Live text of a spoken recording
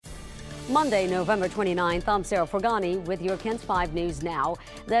Monday, November 29th, I'm Sarah Forgani with your KENS 5 News Now.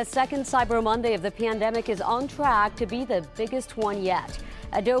 The second Cyber Monday of the pandemic is on track to be the biggest one yet.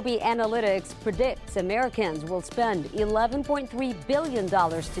 Adobe Analytics predicts Americans will spend $11.3 billion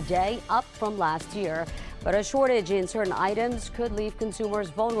today, up from last year. But a shortage in certain items could leave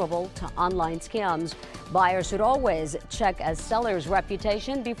consumers vulnerable to online scams. Buyers should always check a seller's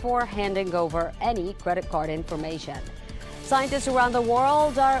reputation before handing over any credit card information. Scientists around the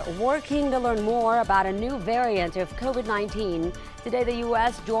world are working to learn more about a new variant of COVID-19. Today, the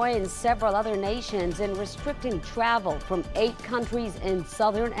U.S. joins several other nations in restricting travel from 8 countries in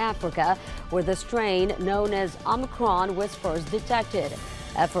southern Africa, where the strain known as Omicron was first detected.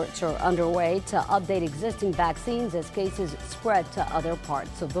 Efforts are underway to update existing vaccines as cases spread to other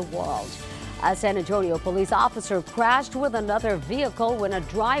parts of the world. A San Antonio police officer crashed with another vehicle when a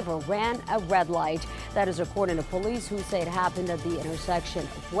driver ran a red light. That is according to police, who say it happened at the intersection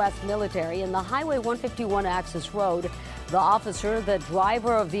of West Military and the Highway 151 access road. The officer, the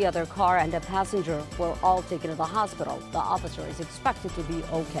driver of the other car, and a passenger were all taken to the hospital. The officer is expected to be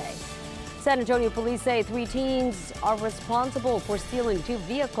okay. San Antonio police say 3 teens are responsible for stealing 2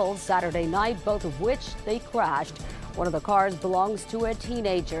 vehicles Saturday night, both of which they crashed. One of the cars belongs to a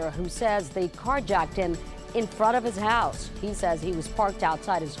teenager who says they carjacked him in front of his house. He says he was parked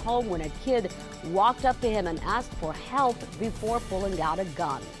outside his home when a kid walked up to him and asked for help before pulling out a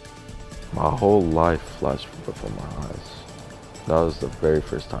gun. My whole life flashed before my eyes. That was the very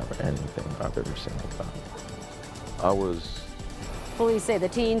first time anything I've ever seen like that. Police say the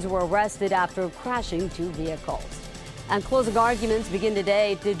teens were arrested after crashing 2 vehicles. And closing arguments begin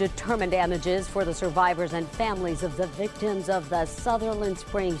today to determine damages for the survivors and families of the victims of the Sutherland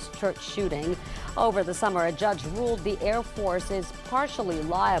Springs church shooting. Over the summer, a judge ruled the Air Force is partially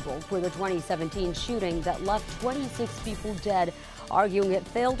liable for the 2017 shooting that left 26 people dead, arguing it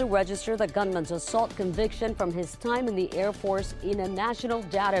failed to register the gunman's assault conviction from his time in the Air Force in a national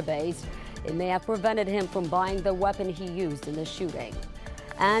database. It may have prevented him from buying the weapon he used in the shooting.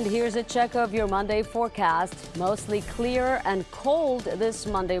 And here's a check of your Monday forecast. Mostly clear and cold this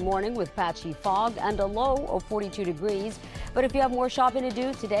Monday morning with patchy fog and a low of 42 degrees. But if you have more shopping to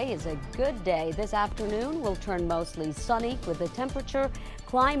do, today is a good day. This afternoon will turn mostly sunny with the temperature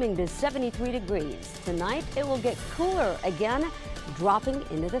climbing to 73 degrees. Tonight it will get cooler again, dropping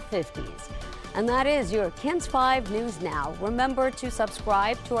into the 50s. And that is your KENS 5 News Now. Remember to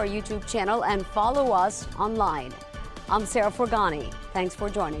subscribe to our YouTube channel and follow us online. I'm Sarah Forgani. Thanks for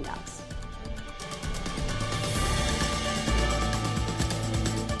joining us.